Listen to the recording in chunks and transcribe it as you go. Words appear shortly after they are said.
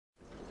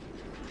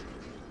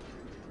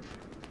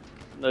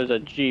There's a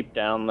Jeep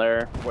down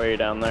there, way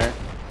down there.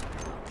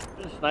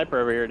 There's a sniper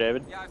over here,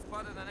 David. Yeah, I've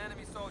spotted an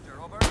enemy soldier.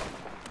 Over.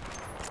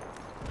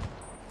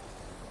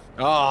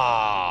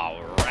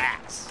 Oh,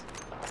 rats.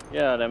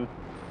 Got him.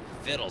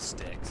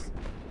 Fiddlesticks.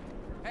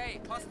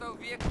 Hey, hostile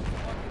vehicle.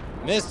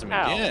 Missed him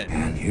again.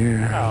 And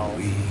here Ow.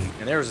 we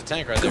And there was a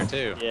tank right there,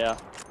 too. Yeah.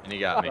 And he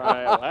got me.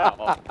 Right,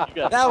 wow. You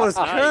got That was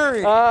nice.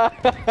 Curry. Fuck.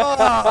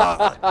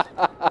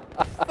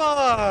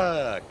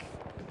 Fuck.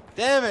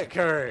 Damn it,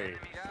 Curry.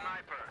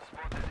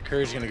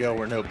 Curry's gonna go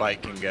where no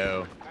bike can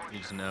go. You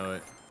just know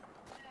it.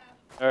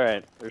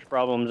 Alright, there's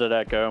problems at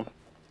Echo.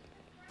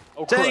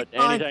 Oh, Tank crud.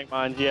 mine. Anti-tank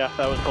mines, yeah,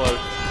 that was close.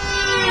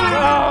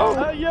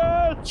 No!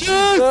 Yes!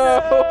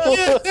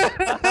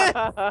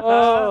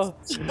 Oh.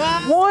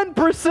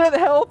 1%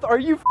 health? Are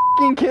you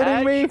f***ing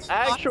kidding me?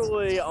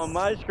 Actually, on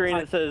my screen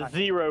it says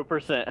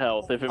 0%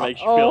 health, if it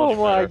makes you feel Oh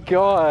my better.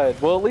 god.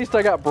 Well, at least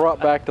I got brought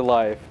back to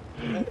life.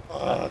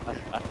 Oh,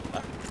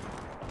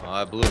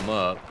 I blew him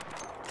up.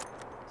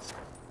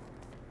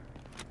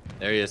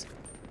 There he is.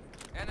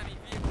 Enemy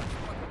vehicle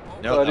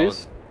spotted. No, that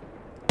Buddies.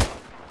 was...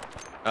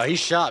 Oh, he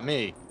shot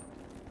me.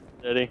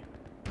 Did he?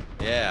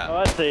 Yeah. Oh,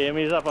 I see him.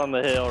 He's up on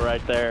the hill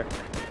right there.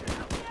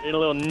 Being a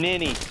little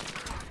ninny.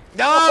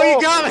 No, you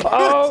got me!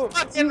 Oh,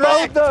 Fucking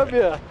both wrecked. of you.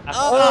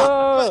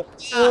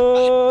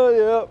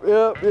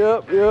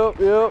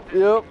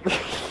 Yep.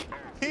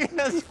 He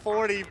has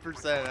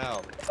 40%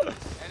 health.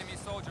 Enemy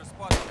soldier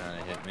spotted. Trying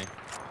to hit me.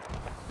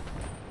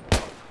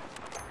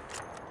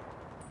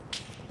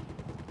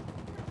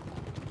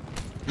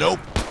 Nope.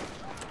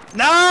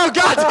 No,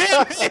 God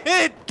damn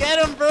it! Get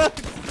him,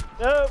 Brooks!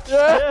 Nope.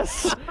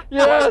 Yes. Yes.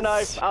 Yes.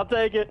 Knife. I'll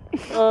take it.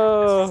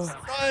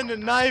 Trying to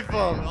knife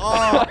him.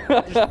 Oh,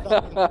 you're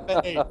stuck in the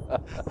face.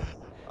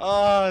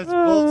 Oh, it's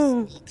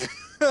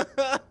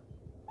bullshit.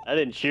 I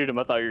didn't shoot him.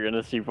 I thought you were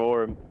gonna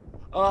C4 him.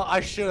 Oh,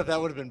 I should have.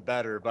 That would have been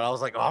better. But I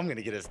was like, oh, I'm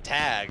gonna get his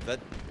tags.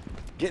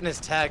 Getting his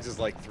tags is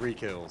like 3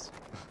 kills.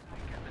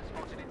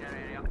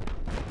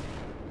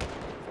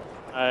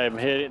 I'm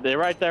hitting. They're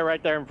right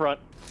there in front.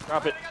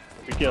 Drop it.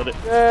 We killed it.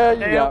 Yeah,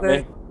 you got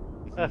me.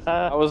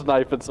 I was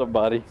knifing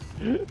somebody.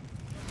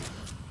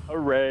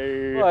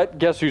 Hooray! But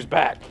guess who's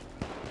back?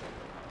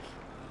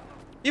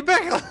 You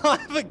back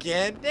alive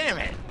again? Damn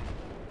it!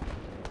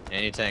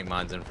 Any tank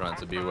mines in front,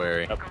 so be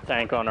wary.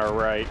 Tank on our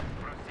right.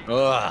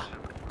 Ugh.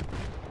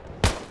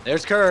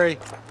 There's Curry.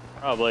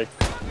 Probably.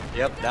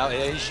 Yep,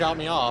 he shot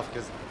me off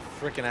because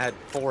freaking I had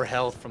 4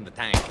 health from the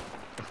tank.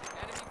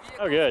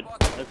 Oh, good.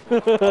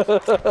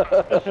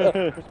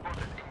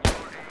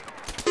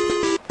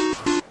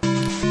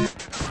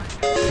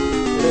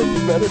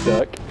 You better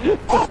duck.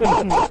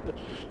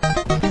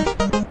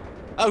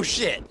 Oh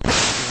shit!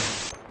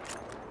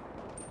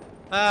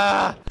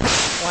 Ah!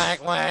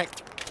 Whack whack!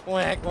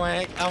 Whack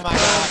whack! Oh my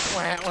god!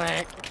 Whack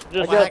whack!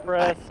 Just Whack,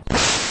 suppress.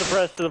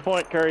 Suppress to the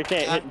point, Curry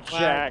can't hit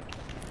jack.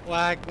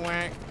 Whack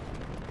whack!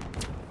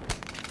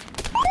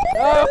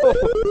 Oh.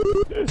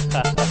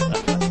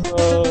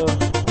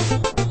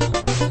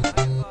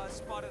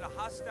 Spotted a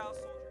hostile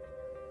soldier.